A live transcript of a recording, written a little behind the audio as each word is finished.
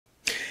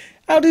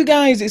Howdy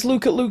guys, it's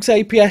Luke at Luke's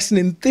APS, and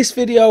in this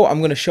video I'm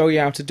going to show you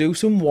how to do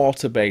some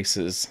water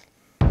bases.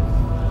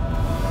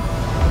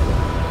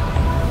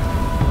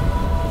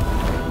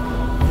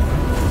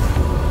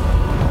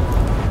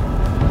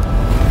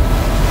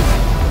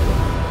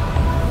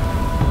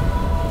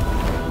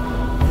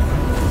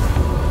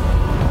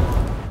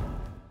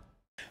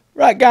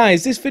 Right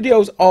guys, this video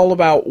is all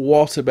about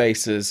water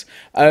bases.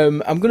 I'm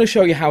going to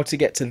show you how to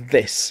get to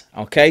this,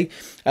 okay?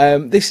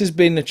 This has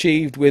been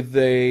achieved with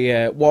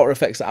the water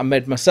effects that I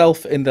made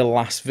myself in the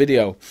last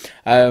video.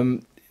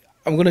 I'm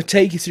going to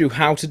take you through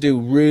how to do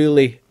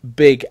really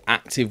big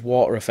active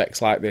water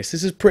effects like this.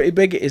 This is pretty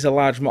big. It is a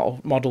large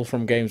model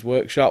from Games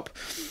Workshop.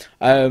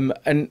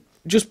 And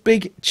just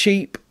big,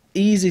 cheap,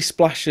 easy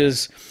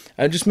splashes,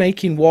 and just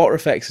making water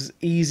effects as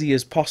easy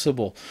as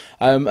possible.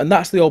 And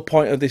that's the whole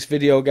point of this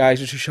video, guys,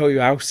 just to show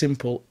you how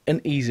simple and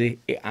easy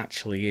it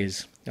actually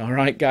is.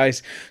 Alright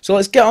guys, so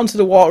let's get on to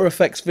the water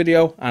effects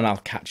video and I'll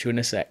catch you in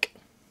a sec.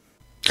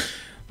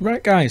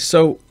 Right guys,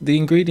 so the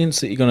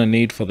ingredients that you're going to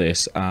need for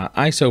this are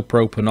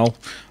isopropanol.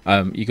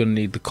 You're going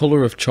to need the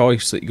colour of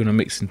choice that you're going to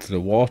mix into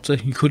the water.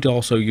 You could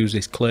also use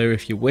this clear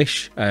if you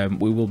wish.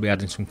 We will be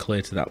adding some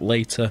clear to that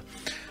later.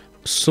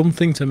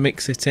 Something to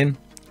mix it in.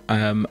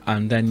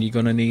 And then you're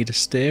going to need a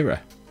stirrer,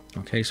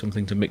 okay,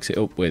 something to mix it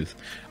up with,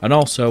 and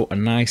also a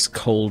nice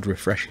cold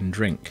refreshing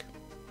drink.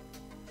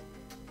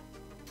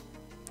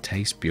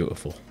 Tastes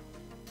beautiful.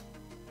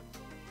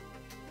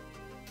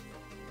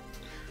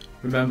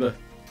 Remember,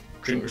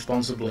 drink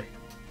responsibly.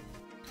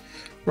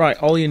 Right,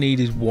 all you need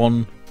is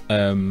one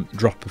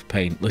drop of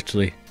paint,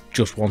 literally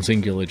just one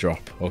singular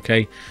drop,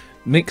 okay?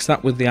 Mix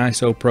that with the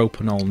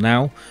isopropanol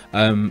now,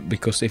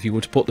 because if you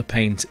were to put the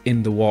paint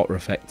in the water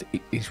effect,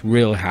 it's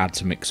really hard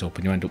to mix up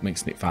and you end up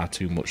mixing it far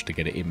too much to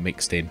get it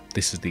mixed in.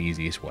 This is the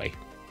easiest way.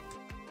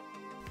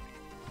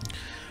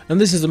 And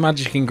this is the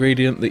magic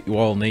ingredient that you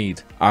all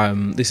need.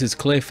 This is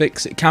Clear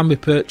Fix. It can be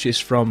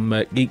purchased from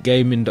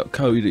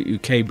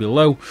geekgaming.co.uk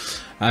below,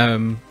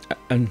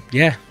 and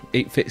yeah,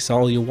 it fits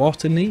all your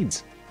water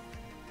needs.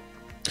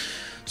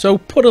 So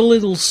put a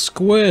little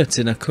squirt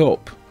in a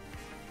cup.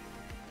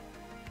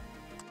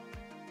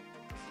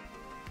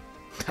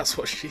 That's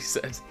what she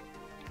said.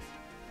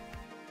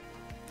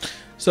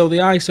 So the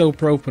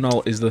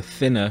isopropanol is the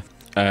thinner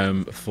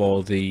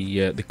for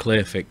the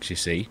clear fix, you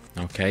see.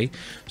 Okay,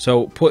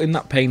 so putting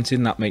that paint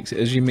in, that makes it,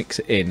 as you mix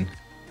it in,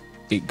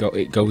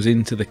 it goes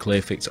into the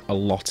clear fix a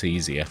lot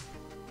easier.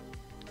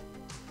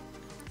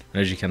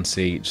 And as you can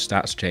see, it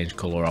starts to change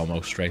colour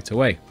almost straight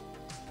away.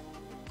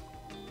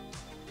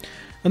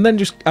 And then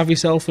just have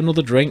yourself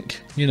another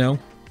drink, you know,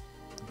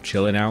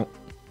 chilling out,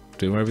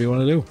 doing whatever you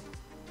want to do.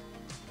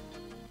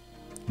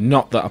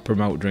 Not that I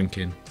promote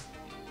drinking.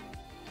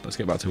 Let's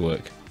get back to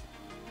work.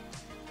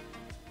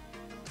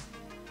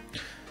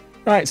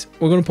 Right,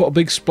 we're going to put a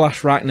big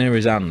splash right near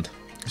his hand.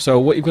 So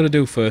what you've got to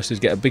do first is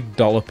get a big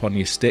dollop on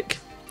your stick.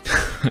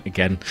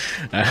 Again.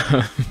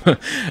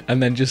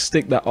 And then just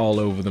stick that all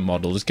over the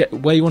model. Just get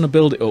where you want to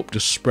build it up,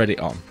 just spread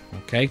it on.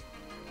 Okay?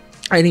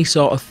 Any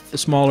sort of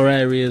smaller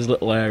areas,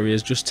 little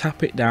areas, just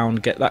tap it down,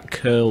 get that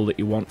curl that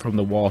you want from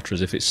the water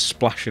as if it's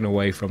splashing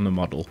away from the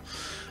model.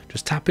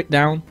 Just tap it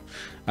down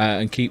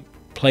and keep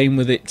playing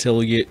with it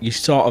till you're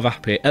sort of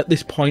happy. At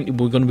this point,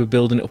 we're going to be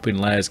building it up in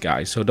layers,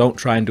 guys, so don't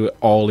try and do it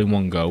all in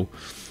one go.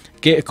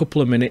 Get a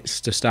couple of minutes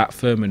to start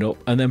firming up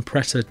and then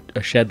press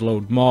a shed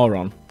load more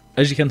on.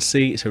 As you can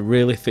see, it's a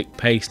really thick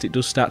paste. It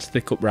does start to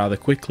thick up rather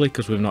quickly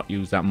because we've not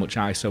used that much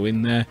ISO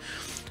in there.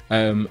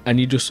 And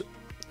you're just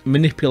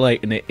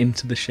manipulating it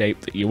into the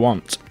shape that you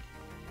want.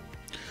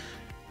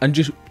 And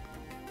just...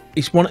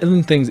 it's one of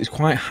the things, it's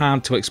quite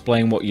hard to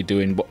explain what you're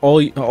doing, but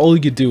all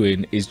you're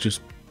doing is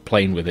just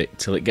playing with it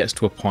till it gets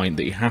to a point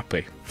that you're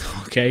happy.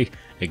 Okay,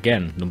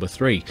 again, number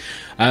 3.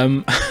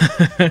 But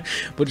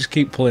just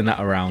keep pulling that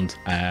around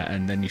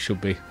and then you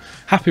should be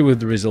happy with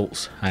the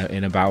results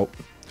in about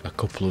a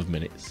couple of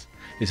minutes.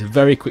 It's a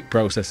very quick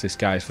process, this,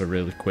 guys, for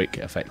really quick,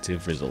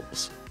 effective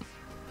results.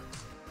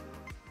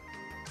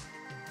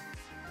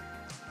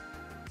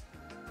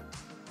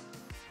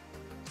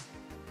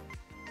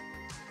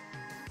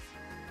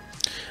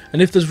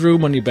 And if there's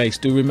room on your base,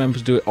 do remember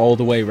to do it all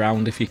the way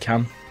around if you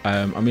can.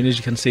 I mean, as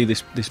you can see,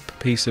 this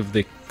piece of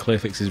the clear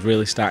fix is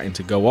really starting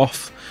to go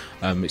off.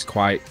 It's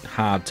quite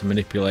hard to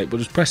manipulate, but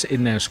just press it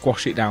in there,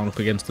 squash it down up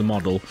against the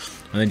model,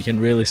 and then you can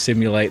really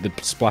simulate the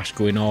splash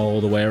going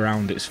all the way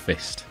around its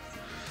fist.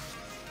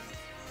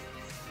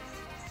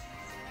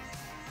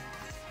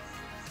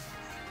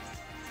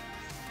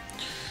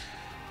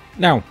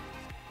 Now,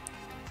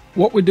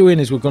 what we're doing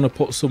is we're going to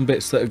put some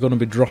bits that are going to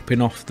be dropping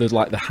off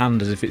the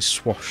hand as if it's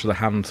swashed the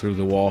hand through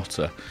the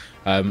water.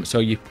 So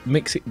you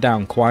mix it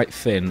down quite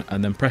thin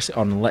and then press it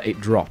on and let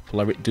it drop,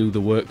 let it do the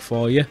work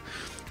for you.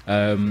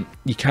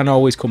 You can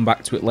always come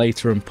back to it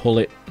later and pull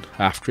it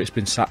after it's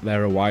been sat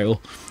there a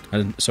while,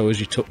 and so as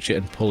you touch it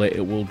and pull it,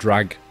 it will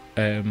drag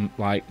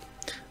like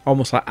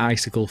almost like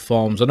icicle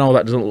forms. I know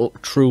that doesn't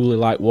look truly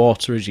like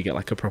water as you get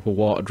like a proper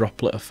water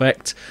droplet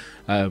effect,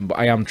 but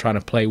I am trying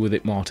to play with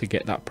it more to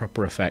get that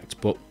proper effect.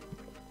 But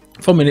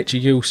for miniature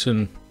use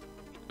and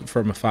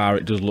from afar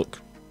it does look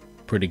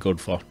pretty good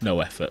for no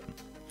effort.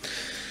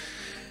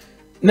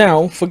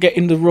 Now for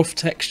getting the rough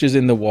textures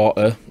in the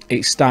water,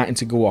 it's starting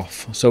to go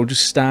off, so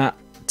just start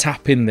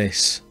tapping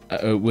this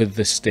with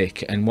the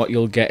stick, and what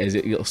you'll get is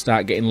you'll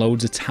start getting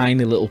loads of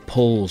tiny little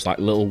pulls, like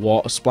little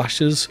water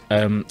splashes.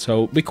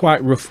 So be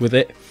quite rough with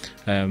it,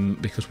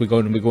 because we're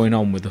going to be going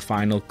on with the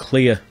final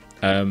clear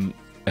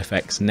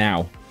effects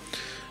now.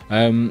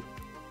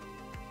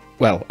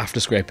 Well, after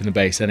scraping the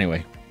base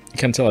anyway. You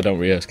can tell I don't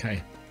rehearse, can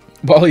you?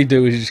 But all you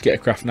do is you just get a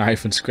craft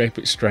knife and scrape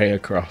it straight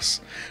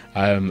across,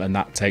 and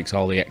that takes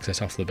all the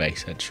excess off the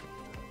base edge.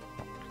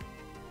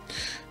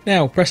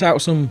 Now press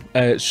out some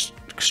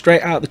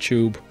straight out the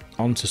tube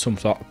onto some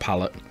sort of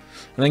pallet,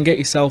 and then get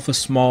yourself a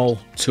small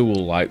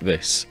tool like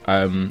this.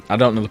 I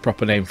don't know the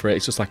proper name for it,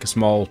 it's just like a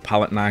small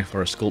palette knife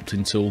or a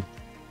sculpting tool.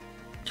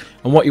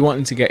 And what you're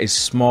wanting to get is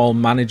small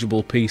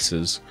manageable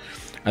pieces,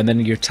 and then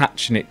you're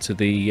attaching it to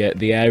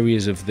the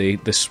areas of the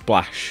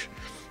splash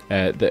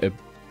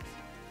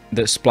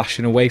that's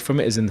splashing away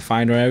from it, as in the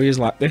finer areas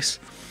like this.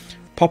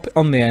 Pop it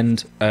on the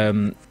end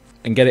and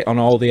get it on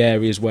all the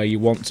areas where you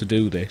want to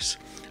do this,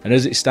 and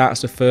as it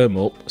starts to firm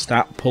up,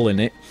 start pulling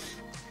it,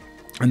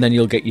 and then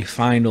you'll get your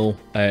final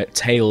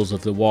tails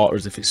of the water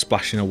as if it's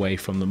splashing away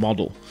from the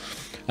model.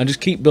 And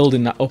just keep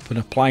building that up and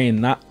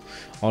applying that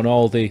on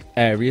all the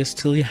areas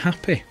till you're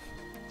happy.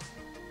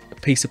 A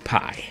piece of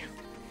pie.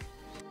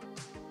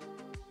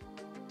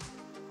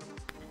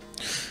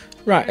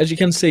 Right, as you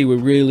can see, we're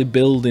really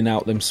building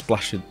out them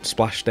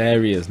splashed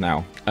areas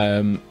now.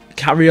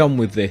 Carry on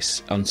with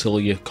this until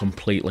you're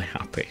completely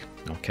happy.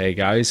 Okay,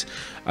 guys,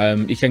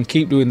 you can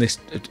keep doing this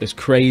as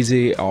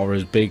crazy or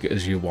as big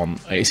as you want.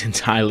 It's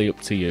entirely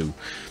up to you.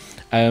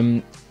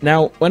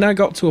 Now, when I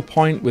got to a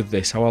point with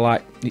this,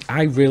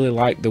 I really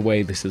like the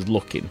way this is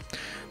looking.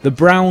 The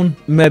brown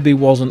maybe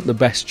wasn't the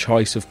best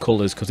choice of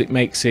colours because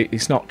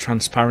it's not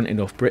transparent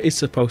enough, but it is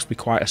supposed to be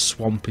quite a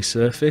swampy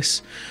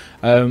surface.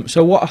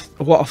 So what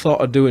I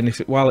thought of doing,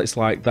 while it's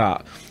like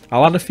that,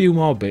 I'll add a few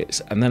more bits,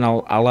 and then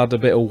I'll add a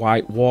bit of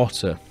white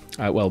water.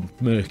 Well,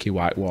 murky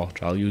white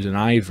water. I'll use an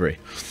ivory.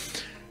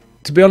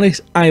 To be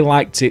honest, I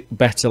liked it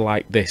better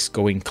like this,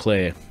 going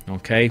clear.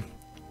 Okay.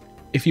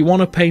 If you want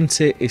to paint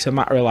it, it's a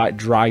matter of like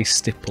dry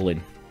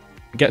stippling.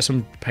 Get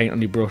some paint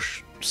on your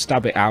brush,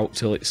 stab it out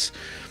till it's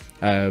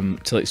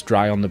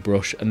dry on the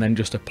brush, and then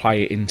just apply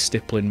it in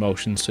stippling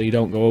motion so you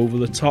don't go over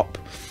the top.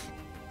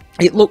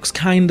 It looks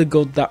kind of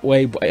good that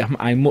way, but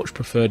I much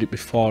preferred it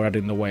before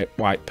adding the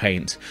white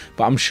paint.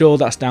 But I'm sure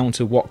that's down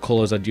to what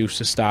colours I'd used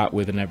to start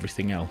with and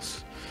everything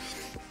else.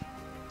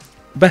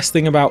 Best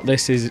thing about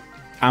this is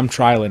I'm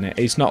trialing it.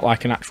 It's not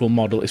like an actual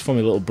model. It's for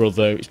my little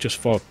brother. It's just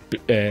for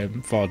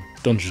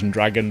Dungeons and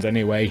Dragons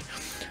anyway.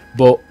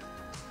 But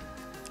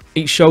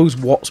it shows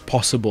what's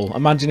possible.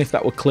 Imagine if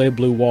that were clear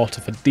blue water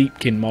for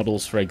Deepkin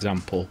models, for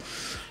example.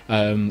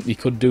 You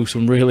could do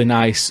some really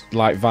nice,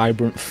 like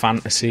vibrant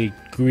fantasy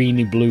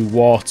greeny blue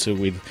water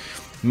with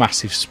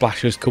massive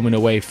splashes coming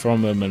away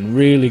from them, and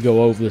really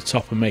go over the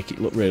top and make it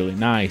look really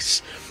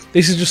nice.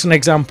 This is just an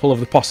example of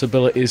the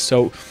possibilities.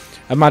 So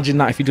imagine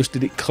that if you just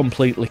did it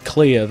completely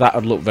clear, that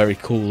would look very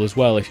cool as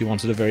well if you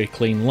wanted a very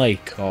clean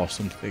lake or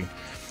something.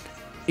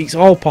 It's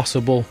all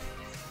possible.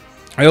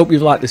 I hope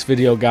you've liked this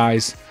video,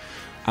 guys,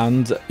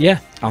 and yeah,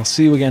 I'll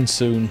see you again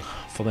soon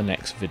for the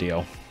next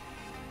video.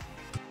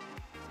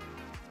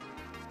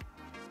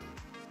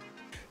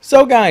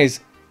 So guys,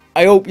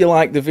 I hope you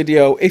liked the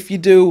video. If you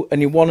do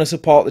and you want to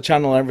support the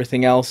channel and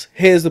everything else,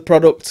 here's the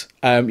product.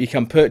 You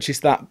can purchase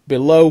that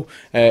below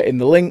in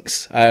the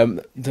links.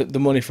 The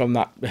money from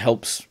that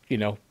helps, you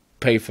know,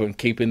 pay for and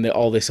keeping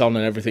all this on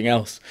and everything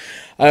else.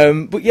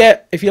 But yeah,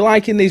 if you're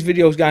liking these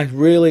videos, guys,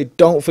 really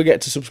don't forget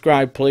to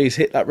subscribe. Please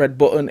hit that red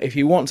button. If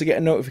you want to get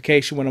a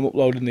notification when I'm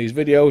uploading these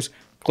videos,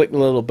 click the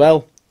little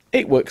bell.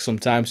 It works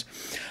sometimes.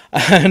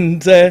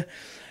 And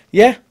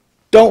yeah,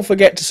 don't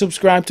forget to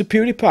subscribe to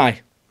PewDiePie.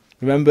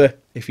 Remember,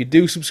 if you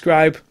do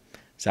subscribe,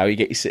 it's how you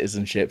get your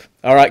citizenship.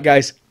 Alright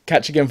guys,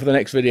 catch you again for the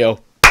next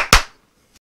video.